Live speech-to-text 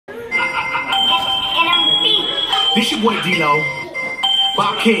This your boy D-Lo,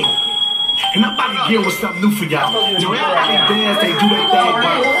 Bob King. And I'm about to get with something new for y'all. You know, everybody dance, they do their thing,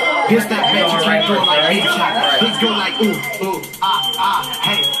 but this that bitch, you can't do it like me. Let's go like ooh, ooh,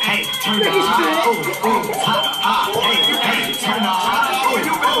 hey, hey, turn the ooh, ooh, hey, hey, turn the ooh,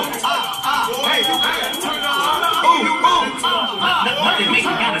 ooh, hey, hey, turn the nothing makes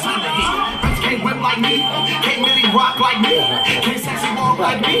me got a time to hit. Bitch can't whip like me, can't really rock like me, can't sexy walk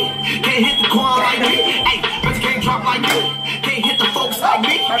like me, can't hit the corner like me, hey, bitch can't drop like me, can't hit the folks like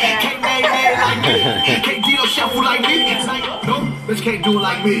me, can't like me, can't do no shuffle like me. It's like, no, bitch can't do it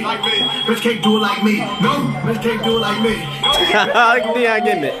like me. Bitch can't do it like me. No, bitch can't do it like me. I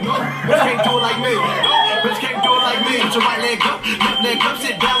getting it. No, bitch can't do it like me. No, bitch can't do it like me. Put your right leg up, left leg up,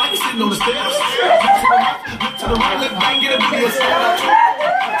 sit down like you're sitting on the stairs. Look to the right, look back, get a video step.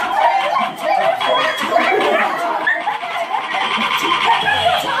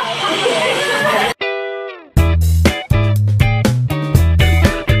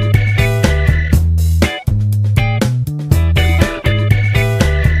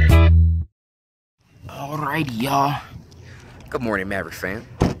 Alrighty, y'all. Good morning, Maverick fam.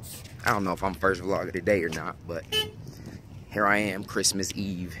 I don't know if I'm first vlog of the day or not, but here I am, Christmas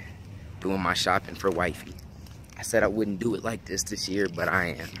Eve, doing my shopping for wifey. I said I wouldn't do it like this year, but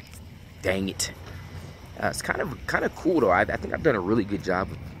I am. Dang it. It's kind of cool though. I think I've done a really good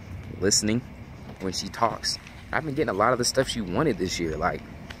job of listening when she talks. I've been getting a lot of the stuff she wanted this year, like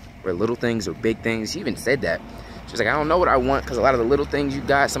where little things or big things. She even said that. She was like, I don't know what I want because a lot of the little things you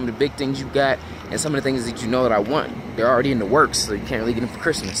got, some of the big things you got, and some of the things that you know that I want, they're already in the works, so you can't really get them for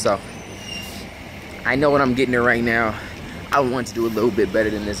Christmas. So I know what I'm getting her right now. I want to do a little bit better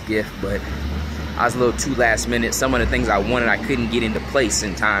than this gift, but I was a little too last minute. Some of the things I wanted, I couldn't get into place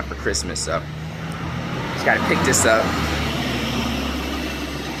in time for Christmas, so just gotta pick this up.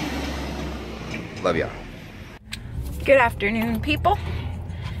 Love y'all. Good afternoon, people.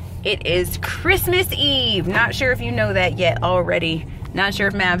 It is Christmas Eve. Not sure if you know that yet already. Not sure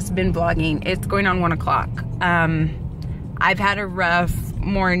if Mav's been vlogging. It's going on 1 o'clock. I've had a rough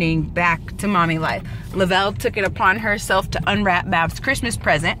morning back to mommy life. Lavelle took it upon herself to unwrap Mav's Christmas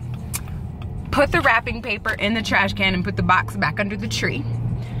present, put the wrapping paper in the trash can, and put the box back under the tree.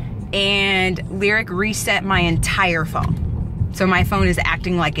 And Lyric reset my entire phone. So my phone is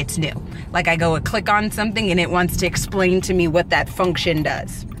acting like it's new. Like I go and click on something and it wants to explain to me what that function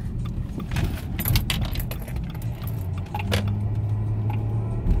does.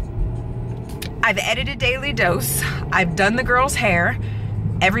 I've edited Daily Dose. I've done the girls' hair.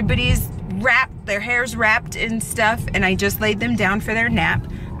 Everybody's wrapped, their hair's wrapped and stuff, and I just laid them down for their nap.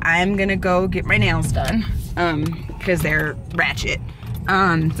 I'm gonna go get my nails done, because they're ratchet. So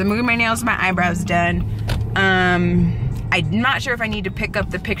I'm gonna get my nails and my eyebrows done. I'm not sure if I need to pick up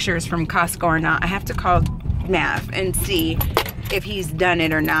the pictures from Costco or not. I have to call Mav and see if he's done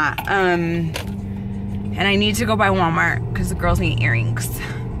it or not. And I need to go by Walmart because the girls need earrings.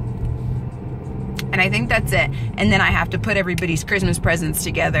 And I think that's it. And then I have to put everybody's Christmas presents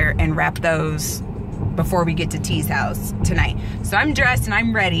together and wrap those before we get to T's house tonight. So I'm dressed and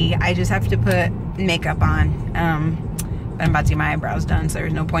I'm ready. I just have to put makeup on. But I'm about to get my eyebrows done, so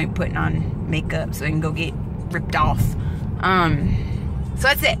there's no point putting on makeup so I can go get ripped off. So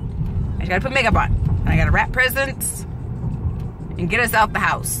that's it. I just gotta put makeup on. And I gotta wrap presents and get us out the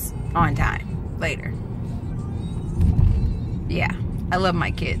house on time later. Yeah, I love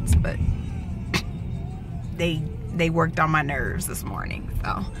my kids, but they worked on my nerves this morning.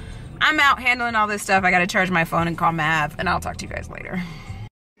 So I'm out handling all this stuff. I gotta charge my phone and call Mav, and I'll talk to you guys later.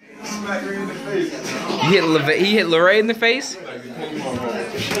 He hit Lorraine in the face?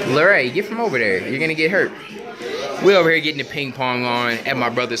 Lorraine, get from over there. You're gonna get hurt. We over here getting the ping pong on at my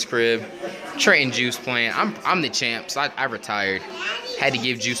brother's crib. Trent and Juice playing. I'm the champ, so I retired. Had to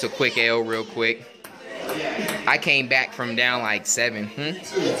give Juice a quick L real quick. I came back from down like 7.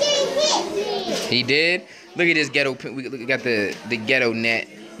 He did? Look at this ghetto. We got the ghetto net,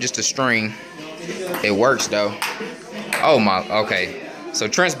 just a string. It works though. Oh my, okay. So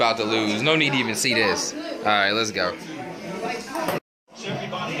Trent's about to lose. No need to even see this. All right, let's go.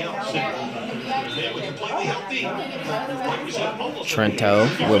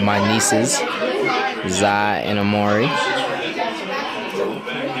 Trento with my nieces, Zai and Amari.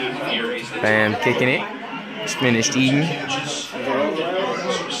 Bam, kicking it. Just finished eating.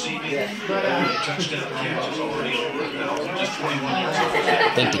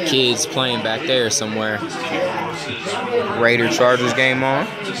 I think the kids playing back there somewhere. Raider Chargers game on.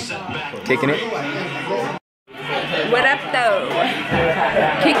 Kicking it. What up though?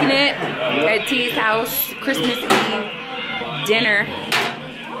 Kicking it at T's house, Christmas Eve dinner.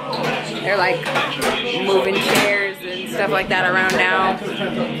 They're like moving chairs and stuff like that around now.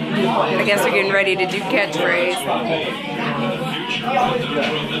 I guess they're getting ready to do catchphrase.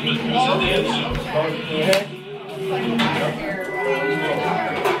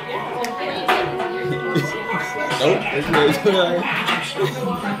 Nope.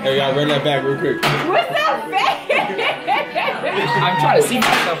 Hey, y'all run that back real quick. What's that face? I'm trying to see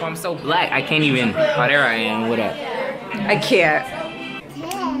myself. I'm so black. I can't even. Oh, there I am. What up? I can't.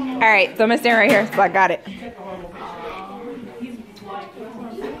 All right, so I'm gonna stand right here. So I got it.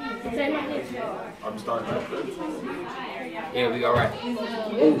 I'm starting. Yeah, we all right.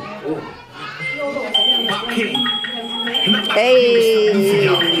 Hey.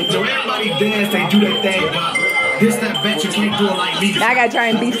 So everybody dance, they do their thing. This that bet you can't do it like me. Now I gotta try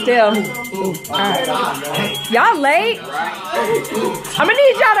and be still. Y'all late? I'm gonna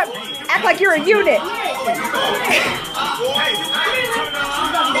need y'all to act like you're a unit.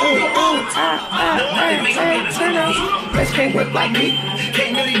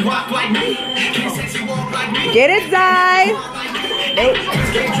 Get it, Zai. Nope.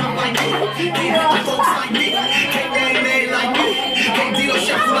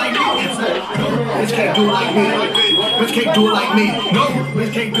 Bitch can't do it like me. Bitch can't do it like me. No,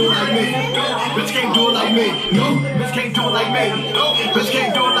 bitch can't do it like me. Bitch can't do it like me. No, bitch can't do it like me. No, bitch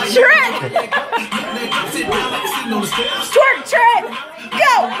can't do it like me. Shrek! Twerk, Trent!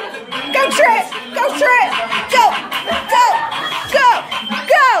 Go! Go, Trent! Go, Trent! Go! Go! Go!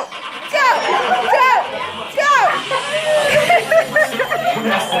 Go! Go! Go! Go!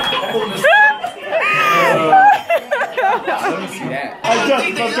 Let me see that. Hey,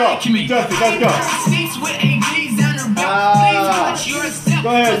 Justin, let's go. Justin, let's go. Go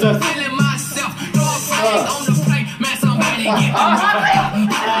ahead, Justin.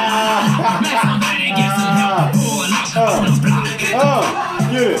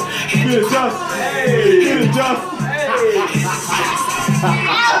 Get it, Justin. Get it, Justin.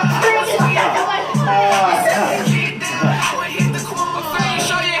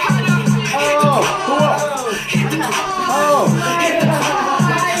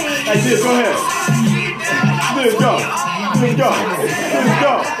 Hey, Sid, go ahead. Sid, go. Sid, go. Sid,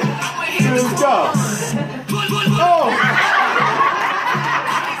 go. Sid, go. Oh!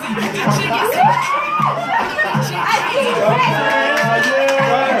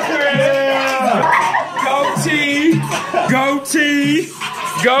 Go T,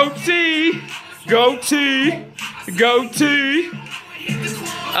 go T, go T, go T.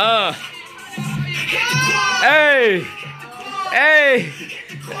 Hey, hey,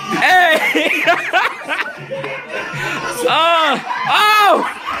 hey.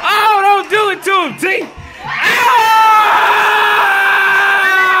 Oh, don't do it to him, T.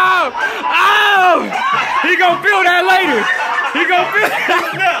 Oh, he gonna feel that later. He gonna feel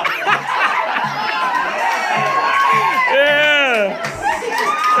that now.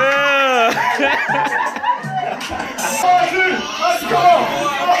 Let's go!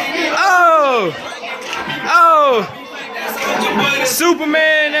 Oh!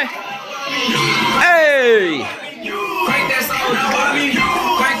 Superman! Hey!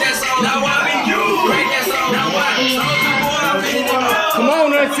 Come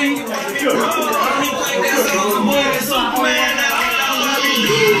on, Auntie!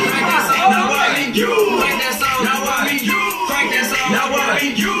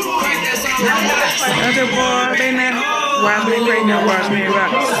 Watch me break now, watch me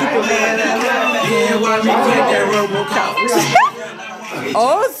rock. Superman, watch me take that RoboCop.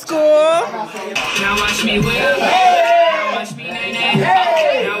 Old school. Now watch me whip. Now watch me nay.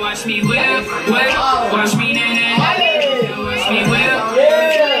 Now watch me whip. Watch me nay. Now watch me whip.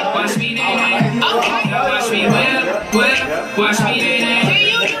 Watch me nay. Now watch me whip. Watch me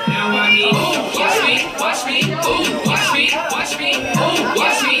nay. Now watch me. Watch me. Watch me. Watch me. Watch me.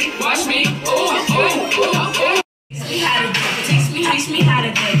 Watch me. Watch me. Teach me how to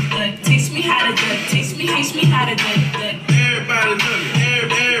good. Teach me how to good. Teach me how to good. Everybody love me.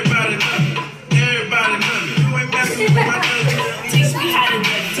 Everybody love me. Everybody love me. You ain't messing with my love. Teach me how to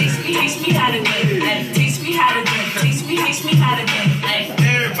good. Teach me how to good. Teach me how to good. Teach me how to good.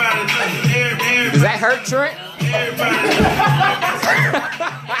 Everybody love me. Everybody. Does that hurt, Trent?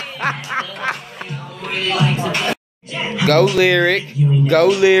 Go lyric. Go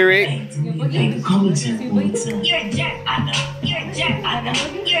lyric. You're a jack, I know. You're a jack, I know.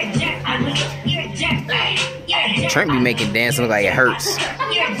 You're a jack, I know. You're a jack, Trent be making dance look like it hurts.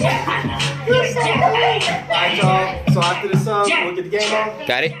 You're a jack, I know. You're a jack, Alright, y'all. So after this song, we'll get the game on.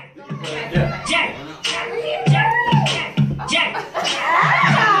 Got it? Jack.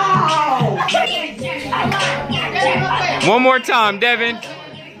 One more time, Devin.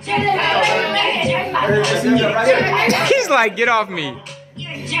 He's like, get off me.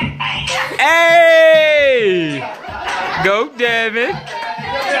 Hey! Go, Devin.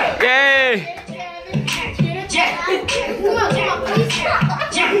 Hey!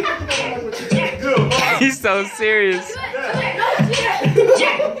 He's so serious.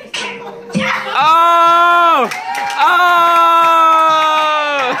 Oh! Oh!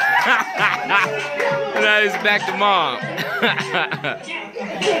 Now it's back to mom.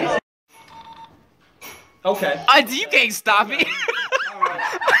 Okay. You can't stop it.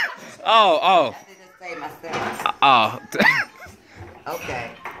 Oh. Oh.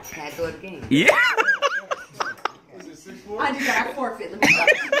 Okay. Can I do it again? Yeah. I just got forfeit.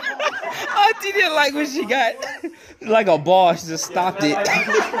 Auntie didn't like what she got. Like a ball, she just stopped it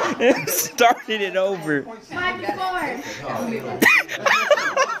and started it over. 5 to 4.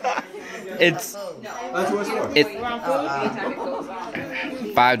 It's 5 to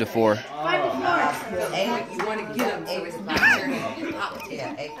 4. 5 to 4. Hey, you want to get them to respond?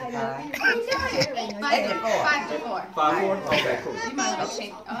 Yeah, 8 to 5. 8 to 4. 5 to 4. 5, 4? Okay, cool.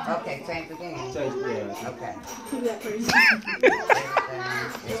 Okay, change the game. Change, yeah. Okay.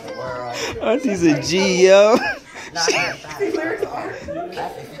 It's the world. Auntie's a G, yo. No, that's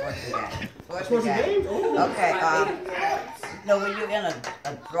sports game. Okay, no, when you're in a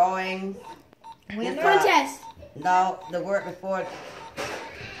drawing. Contest. No, the word before.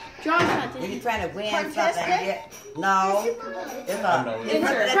 Drawing When contest. you're trying to win something, no. It's a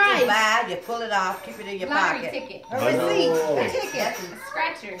Prize. buy, you pull it off, keep it in your Lottery pocket. ticket. A receipt. A ticket.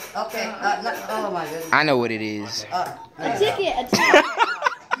 Scratcher. Okay. Oh my goodness. I know what it is. A ticket. A ticket.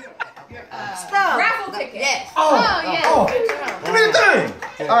 Raffle ticket. Yes. Oh, yes. Give me the thing.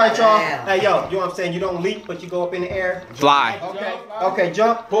 All right, y'all. Yeah. Hey, yo, you know what I'm saying? You don't leap, but you go up in the air. Fly. Okay. Okay,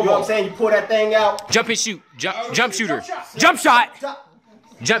 jump. You know what I'm saying? You pull that thing out. Jump and shoot. Jump shooter. Jump shot.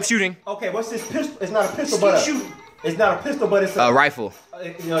 Jump shooting. Okay, what's this pistol? It's not a pistol, but it's not a pistol, but it's a Rifle.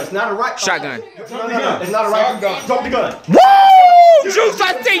 You know, it's not a rifle. Shotgun. No. It's not a rifle. Drop the gun. Woo! Juice,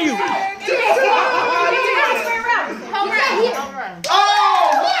 I see you. Oh,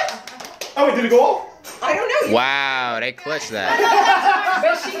 what? Oh, wait, did it go off? I don't know. Wow, they clutched that.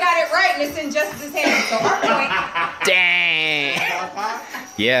 But she got it right and it's in Justice's hand. So her point. Dang.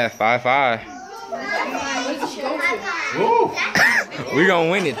 Yeah, 5-5. Woo. We're gonna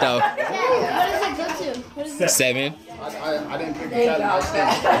win it though. What does it go to? What is it? 7. I didn't pick the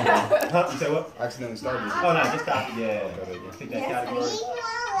category. Huh? You say what? I accidentally started. Oh, no, just stop. Yeah. Pick that category.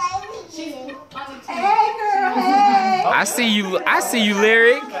 I see you,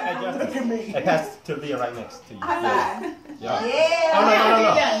 Lyric. Hey, Justin. Hey, pass to Leah right next to you. Yeah. Oh, no.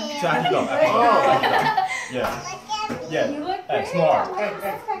 So I can go. Yeah. Hey, smart.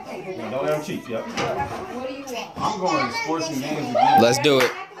 Don't let them cheat. Yep. I'm going to sports and games again. Let's do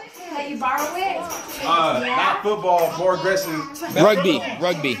it. Let you borrow it? Not football, more aggressive. Rugby.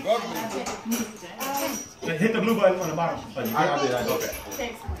 Hit the blue button on the bottom. I did. Okay.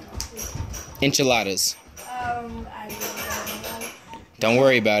 Enchiladas. I Don't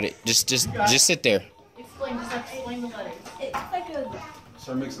worry about it. Just sit there. explain the letters. It's like a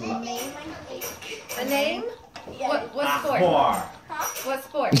Sure makes a lot. name. A name? Yeah. What sport? More. What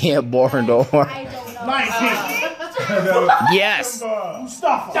sport? Yeah, born door. I don't know. Yes.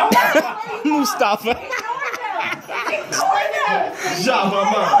 Mustafa. Java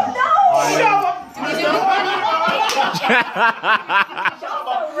man.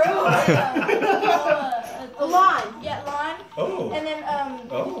 Lawn. Yeah, lawn. Oh. And then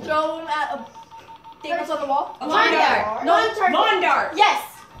Oh. throw them at a thing that's on the wall. Lawn dart. Lawn dart. Yes.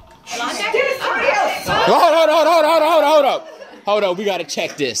 Lawn dart? Hold up. We gotta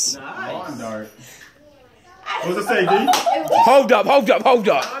check this. Lawn dart. What's it say, D? Hold up. Lawn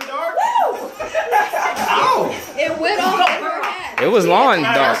dart? Ow! It went over her head. It was lawn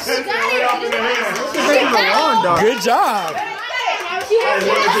darts. Good job.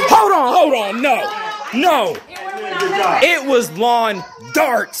 Hold on. No. It was lawn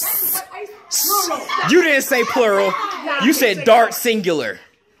darts. You didn't say plural. You said dart singular.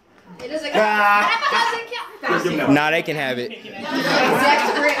 It doesn't count. Nah, they can have it.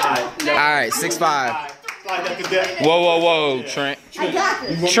 All right, 6-5. Whoa, Trent.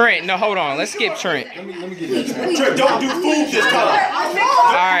 Trent, no, hold on. Let's skip Trent. Let me get that. Trent, don't do food this time.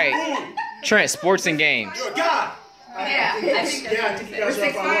 All right, Trent, sports and games. You're a guy. Yeah, I think that's we're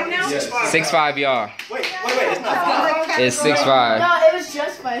 6-5 now? 6-5, y'all. Wait. It's not 5. It's 6-5. No, it was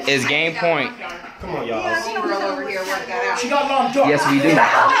just 5. It's game point. Come on, y'all. Girl over here work that out. She got long dark. Yes, we do.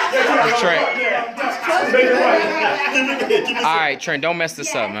 Trent. All right, Trent, don't mess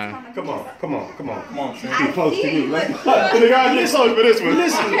this up, man. Come on. Too close to you. Let's go. You gotta get close for this one.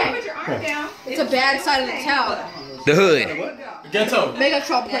 Listen. Put your arm down. It's a bad side of the towel. The hood. Ghetto.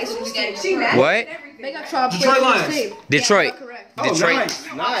 Megatron plays for the state. What? Megatron plays Detroit for the Lions. state. Detroit. Correct. Detroit.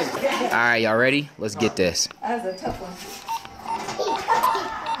 Nice. All right, y'all ready? Let's get this. That was a tough one.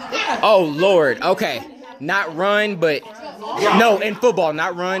 Oh, Lord. Okay. Not run, but... No, in football,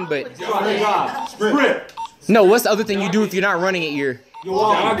 not run, but... Sprint. No, what's the other thing you do if you're not running it?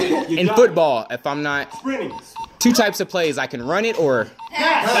 In football, if I'm not... Sprinting. 2 types of plays. I can run it or...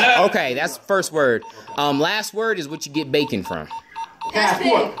 Okay, that's the first word. Last word is what you get bacon from. Pass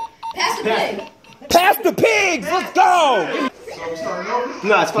pig. Pass the pig. Pass the pigs! Let's go!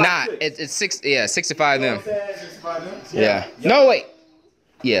 No, it's 5. Nah, it's 6 to 5 them. Yeah. No, wait.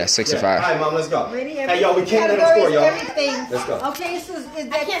 Yeah, 6 to 5. All right, Mom, let's go. Ready? Hey, y'all, we can't let them score, y'all. Everything. Let's go. Okay, so is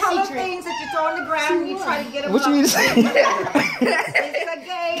that color things that you throw on the ground and you try to get them What you mean to say? It's a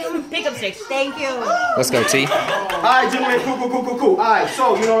game. Pick up 6. Thank you. Let's go, T. All right, gentlemen, cool. All right,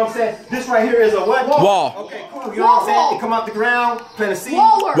 so, you know what I'm saying? This right here is a what? Wall. Okay, cool. You know what I'm saying? It come out the ground, plant a seed.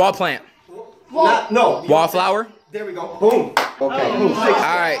 Wall plant. No. Wallflower. There we go. Boom. Okay, boom. 6. All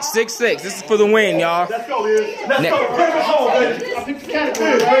right, 6-6. This is for the win, y'all. Let's go, Liz. Let's go. Bring us home, baby.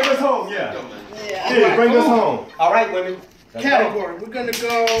 Bring us home, yeah. Bring us home. All right, women. Category. We're gonna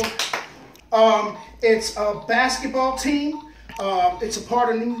go. It's a basketball team. It's a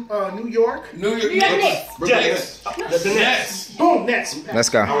part of New York. New York Nets. Jets. The Nets. Boom, Nets. Let's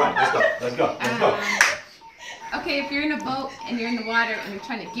go. All right, let's go. Okay, if you're in a boat and you're in the water and you're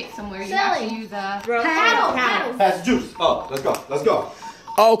trying to get somewhere, you have to use a paddle. Pass the juice. Oh, let's go.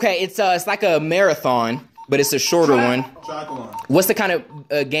 Okay, it's like a marathon, but it's a shorter one. Triathlon. What's the kind of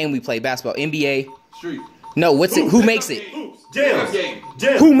game we play? Basketball, NBA? Street. No, what's it? Who makes it? Jams.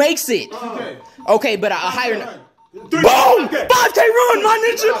 Who makes it? Okay, but a higher. Boom! 5K run, my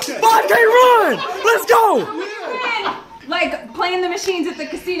ninja! 5K run! Let's go! Like playing the machines at the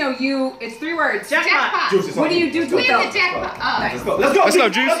casino, it's 3 words. Jackpot. What do you do to it though? The jackpot. Let's go,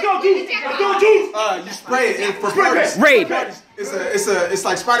 Juice. You spray it for purpose. Raid. It's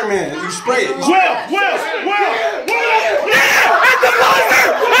like Spider-Man. You spray it. At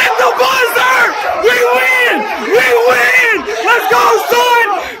the buzzer! We win! Let's go, son!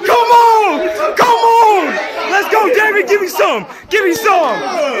 Come on! Let's go, David. Give me some.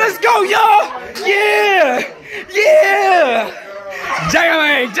 Let's go, y'all. Yeah!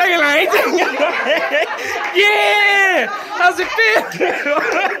 Jangling. Yeah! How's it feel?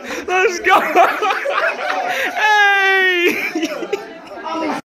 Let's go. Hey!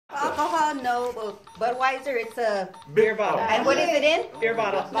 Alcohol, no. Budweiser, it's a Beer bottle. And what is it in? Beer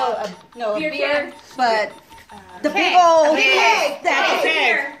bottle. No, a Beer beer. can. But the big old Keg.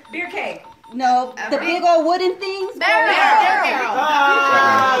 that Beer cake. no, the big old wooden things. Let's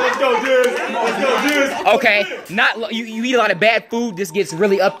go, Juice. Okay, not low. You eat a lot of bad food. This gets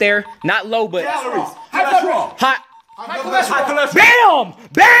really up there. Not low, but Calories. hot. High cholesterol.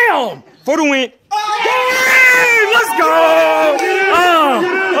 Bam! For the win. Hey, let's go!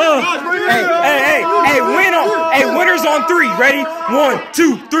 Hey, winners on 3. Ready? 1,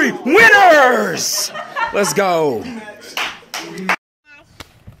 2, 3. Winners! Let's go.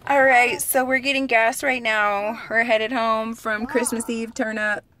 All right, so we're getting gas right now. We're headed home from Christmas Eve turn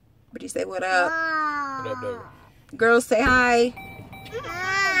up. But you say what up? What up, though? Girls say hi.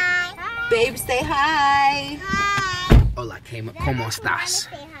 Hi. Babes say hi. Hola, ¿cómo estás?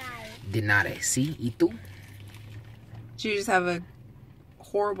 De nada, ¿sí? ¿Y tú? Did you just have a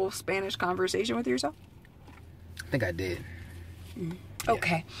horrible Spanish conversation with yourself? I think I did.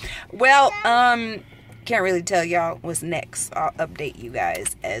 Okay. Well, can't really tell y'all what's next. I'll update you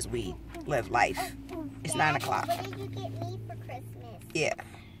guys as we live life. It's 9 o'clock. What did you get me for Christmas? Yeah.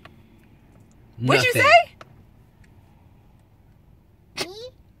 Nothing. What'd you say? Me?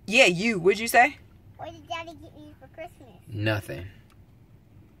 Yeah, you. What'd you say? What did Daddy get me for Christmas? Nothing.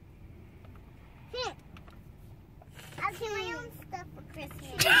 I'll get my own stuff for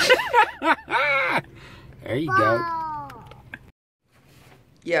Christmas. There you go.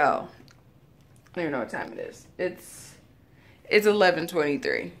 Yo. I don't even know what time it is. It's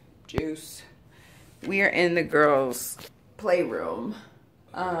 11:23. Juice. We are in the girls' playroom.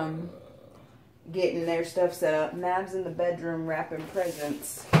 Getting their stuff set up. Mav's in the bedroom wrapping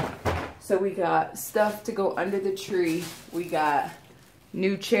presents. So we got stuff to go under the tree. We got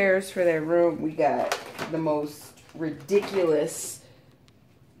new chairs for their room. We got the most ridiculous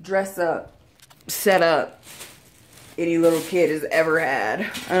dress up setup any little kid has ever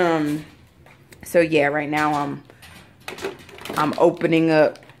had. So yeah, right now I'm opening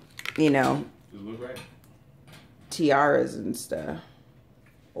up, you know, look right? Tiaras and stuff.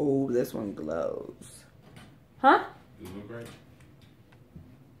 Oh, this one glows. Huh? Does it look right?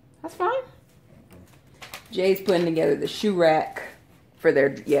 That's fine. Jay's putting together the shoe rack for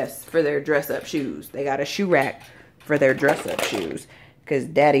their, for their dress-up shoes. They got a shoe rack for their dress-up shoes. Because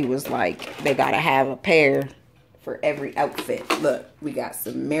Daddy was like, they got to have a pair for every outfit. Look, we got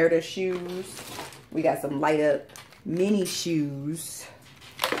some Merida shoes. We got some light-up mini shoes.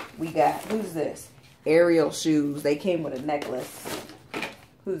 We got, who's this? Ariel shoes. They came with a necklace.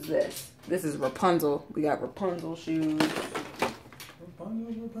 Who's this? This is Rapunzel. We got Rapunzel shoes.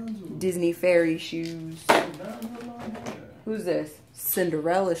 Rapunzel. Disney fairy shoes. Who's this?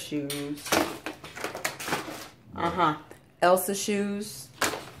 Cinderella shoes. Elsa shoes.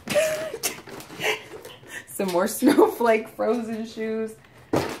 Some more snowflake frozen shoes.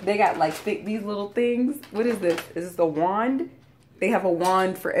 They got like these little things. What is this? Is this a wand? They have a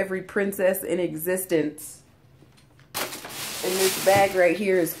wand for every princess in existence. And this bag right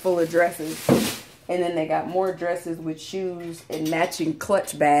here is full of dresses. And then they got more dresses with shoes and matching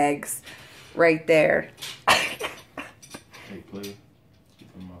clutch bags right there. Hey, play.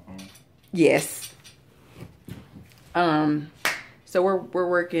 From my phone. Yes. So we're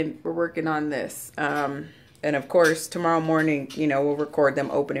working on this. And of course, tomorrow morning, you know, we'll record them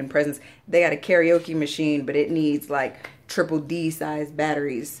opening presents. They got a karaoke machine, but it needs like triple D size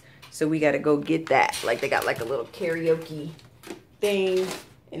batteries. So we got to go get that. Like they got like a little karaoke thing,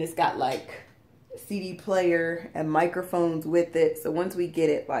 and it's got like a CD player and microphones with it. So once we get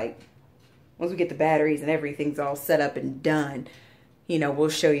it, like once we get the batteries and everything's all set up and done, you know, we'll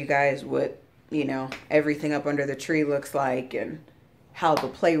show you guys what, you know, everything up under the tree looks like and how the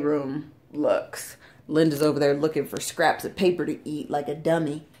playroom looks. Linda's over there looking for scraps of paper to eat like a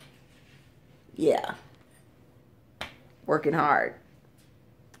dummy. Yeah. Working hard.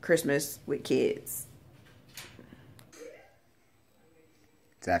 Christmas with kids.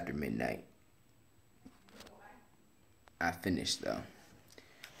 It's after midnight. I finished though.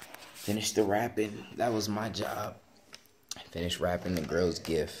 Finished the wrapping. That was my job. I finished wrapping the girl's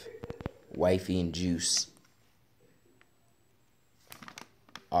gift. Wifey and Juice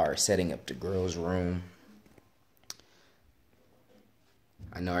are setting up the girl's room.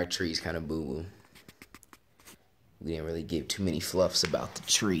 I know our tree's kind of boo-boo. We didn't really give too many fluffs about the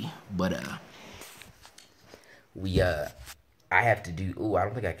tree, but I have to do, I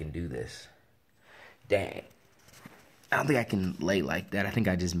don't think I can do this. Dang. I don't think I can lay like that. I think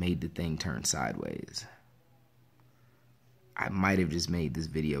I just made the thing turn sideways. I might have just made this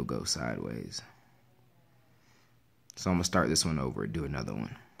video go sideways. So I'm gonna start this one over and do another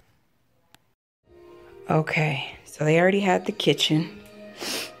one. Okay, so they already had the kitchen.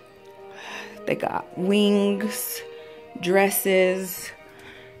 They got wings, dresses.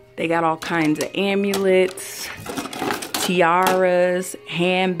 They got all kinds of amulets, tiaras,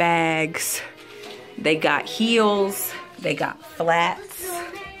 handbags. They got heels. They got flats.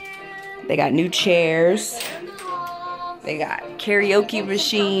 They got new chairs. They got karaoke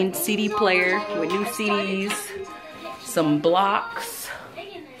machine, CD player with new CDs, some blocks.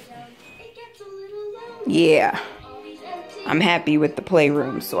 Yeah, I'm happy with the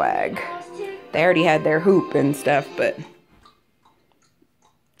playroom swag. They already had their hoop and stuff, but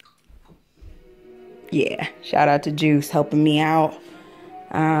yeah, shout out to Juice helping me out.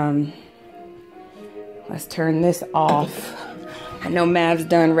 Let's turn this off. I know Mav's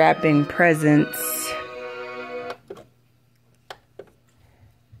done wrapping presents.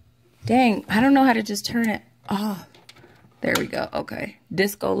 Dang, I don't know how to just turn it off. There we go. Okay.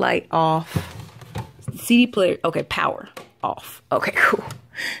 Disco light off. CD player. Okay, power off. Okay, cool.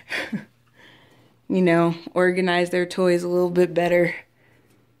 You know, organize their toys a little bit better.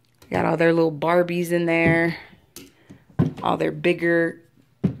 Got all their little Barbies in there. All their bigger,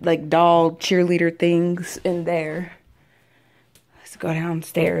 like, doll cheerleader things in there. Let's go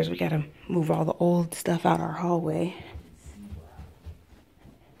downstairs. We gotta move all the old stuff out our hallway.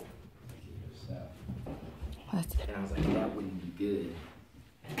 And I was like, that wouldn't be good.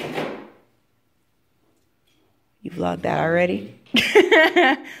 You vlogged that already? You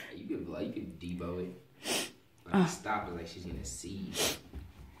could vlog, you could debo it. Like stop it, like she's gonna see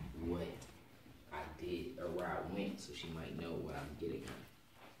what I did or where I went, so she might know what I'm getting her.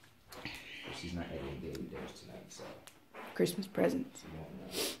 But she's not having baby dinners tonight, so Christmas presents. she won't know.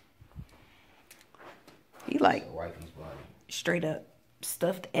 He like So wifey's body. straight up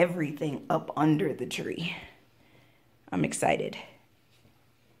stuffed everything up under the tree. I'm excited.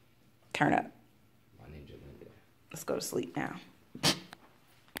 Turn up. Let's go to sleep now.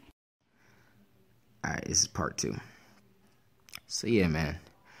 Alright, this is part 2. So yeah, man.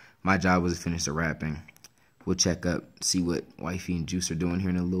 My job was to finish the wrapping. We'll check up, see what Wifey and Juice are doing here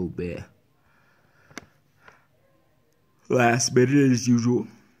in a little bit. Last minute as usual.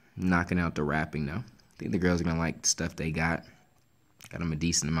 Knocking out the wrapping though. I think the girls are gonna like the stuff they got. Got them a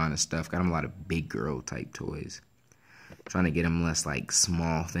decent amount of stuff. Got them a lot of big girl type toys. Trying to get them less like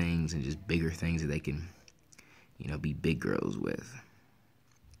small things and just bigger things that they can, you know, be big girls with.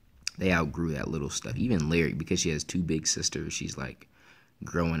 They outgrew that little stuff. Even Lyric, because she has 2 big sisters, she's like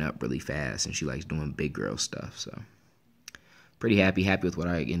growing up really fast and she likes doing big girl stuff. So pretty happy with what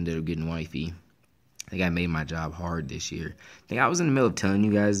I ended up getting Wifey. I think I made my job hard this year. I think I was in the middle of telling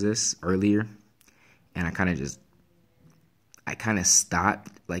you guys this earlier, and I kind of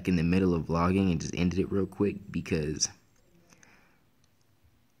stopped like in the middle of vlogging and just ended it real quick because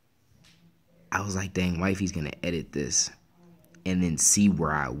I was like, dang, Wifey's gonna edit this and then see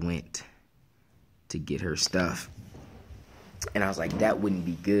where I went to get her stuff. And I was like, that wouldn't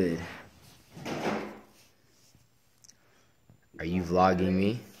be good. Are you vlogging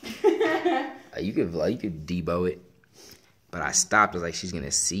me? You could debo it. But I stopped. I was like, she's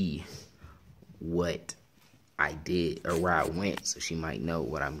gonna see what I did or where I went, so she might know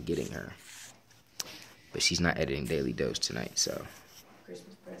what I'm getting her. But she's not editing Daily Dose tonight, so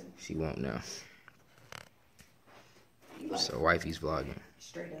Christmas present. She won't know. So Wifey's vlogging.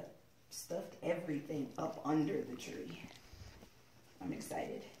 Straight up stuffed everything up under the tree. I'm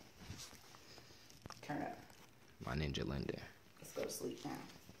excited. Turn up. My Ninja Linda. Let's go to sleep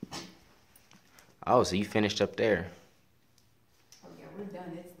now. Oh, so you finished up there. Oh yeah, we're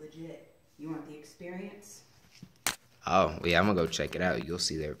done. It's legit. You want the experience? Oh, yeah, I'm gonna go check it out. You'll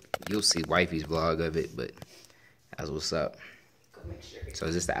see Wifey's vlog of it, but that's what's up. Go make sure. So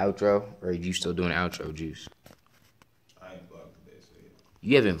is this the outro, or are you still doing the outro, Juice? I ain't vlogged today, so yeah.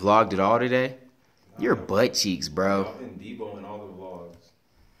 You haven't vlogged at all today? No, you're butt cheeks, bro. I've been deboing all the vlogs.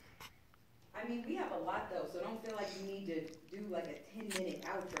 I mean, we have a lot though, so don't feel like you need to do like a 10-minute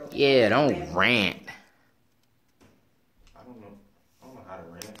outro. Yeah, don't rant. I don't know how to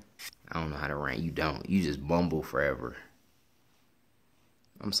rant. I don't know how to rant. You don't. You just bumble forever.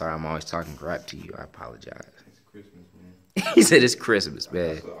 I'm sorry I'm always talking crap to you. I apologize. It's Christmas, man. He said it's Christmas,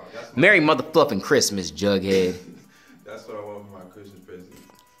 man. Merry motherfucking Christmas, Jughead. That's what I want for my Christmas present.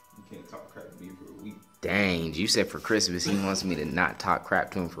 You can't talk crap to me for a week. Dang, you said for Christmas he wants me to not talk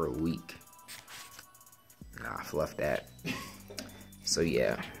crap to him for a week. Nah, fluff that. So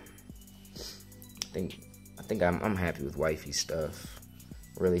yeah. I think I'm happy with Wifey's stuff.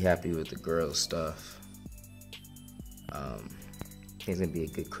 Really happy with the girls' stuff. I think it's gonna be a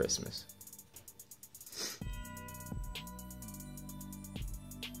good Christmas.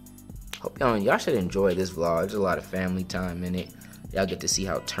 Hope y'all should enjoy this vlog. There's a lot of family time in it. Y'all get to see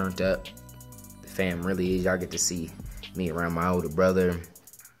how turned up the fam really is. Y'all get to see me around my older brother.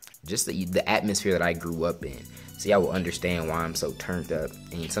 Just the atmosphere that I grew up in. So y'all will understand why I'm so turned up.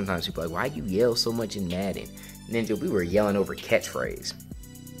 And sometimes people are like, why you yell so much in Madden? Ninja, we were yelling over catchphrase.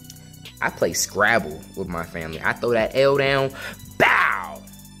 I play Scrabble with my family. I throw that L down, bow.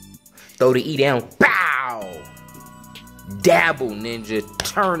 Throw the E down, bow. Dabble, Ninja,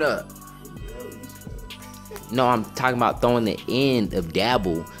 turn up. No, I'm talking about throwing the end of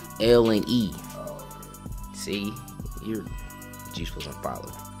dabble, L and E. See, you're supposed to follow.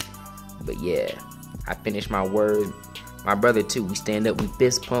 But yeah, I finished my words. My brother too. We stand up, we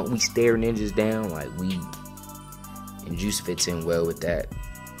fist pump, we stare ninjas down like we. And Juice fits in well with that.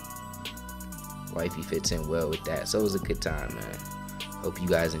 Wifey fits in well with that. So it was a good time, man. Hope you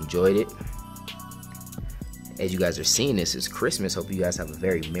guys enjoyed it. As you guys are seeing this, it's Christmas. Hope you guys have a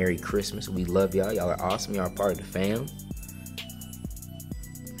very Merry Christmas. We love y'all. Y'all are awesome. Y'all are part of the fam.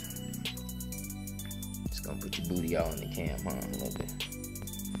 Just gonna put your booty all in the cam, huh? A little bit.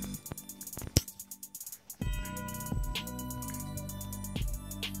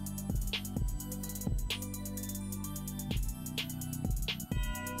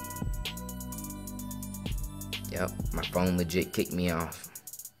 Yep, my phone legit kicked me off.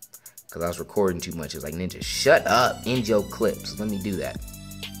 Because I was recording too much. It was like, Ninja, shut up. End your clips. Let me do that.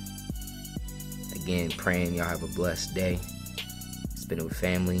 Again, praying y'all have a blessed day. Spend it with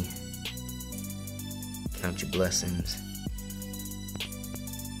family. Count your blessings.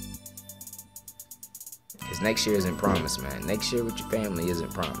 Because next year isn't promised, man. Next year with your family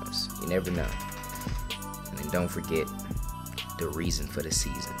isn't promised. You never know. And then don't forget the reason for the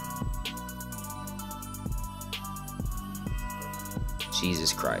season.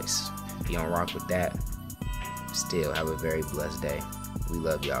 Jesus Christ. If you don't rock with that, still have a very blessed day. We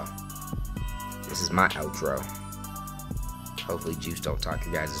love y'all. This is my outro. Hopefully Juice don't talk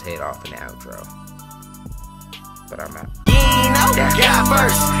your guys' head off in the outro. but I'm out. You know, God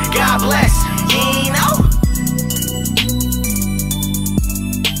first, God bless. You know.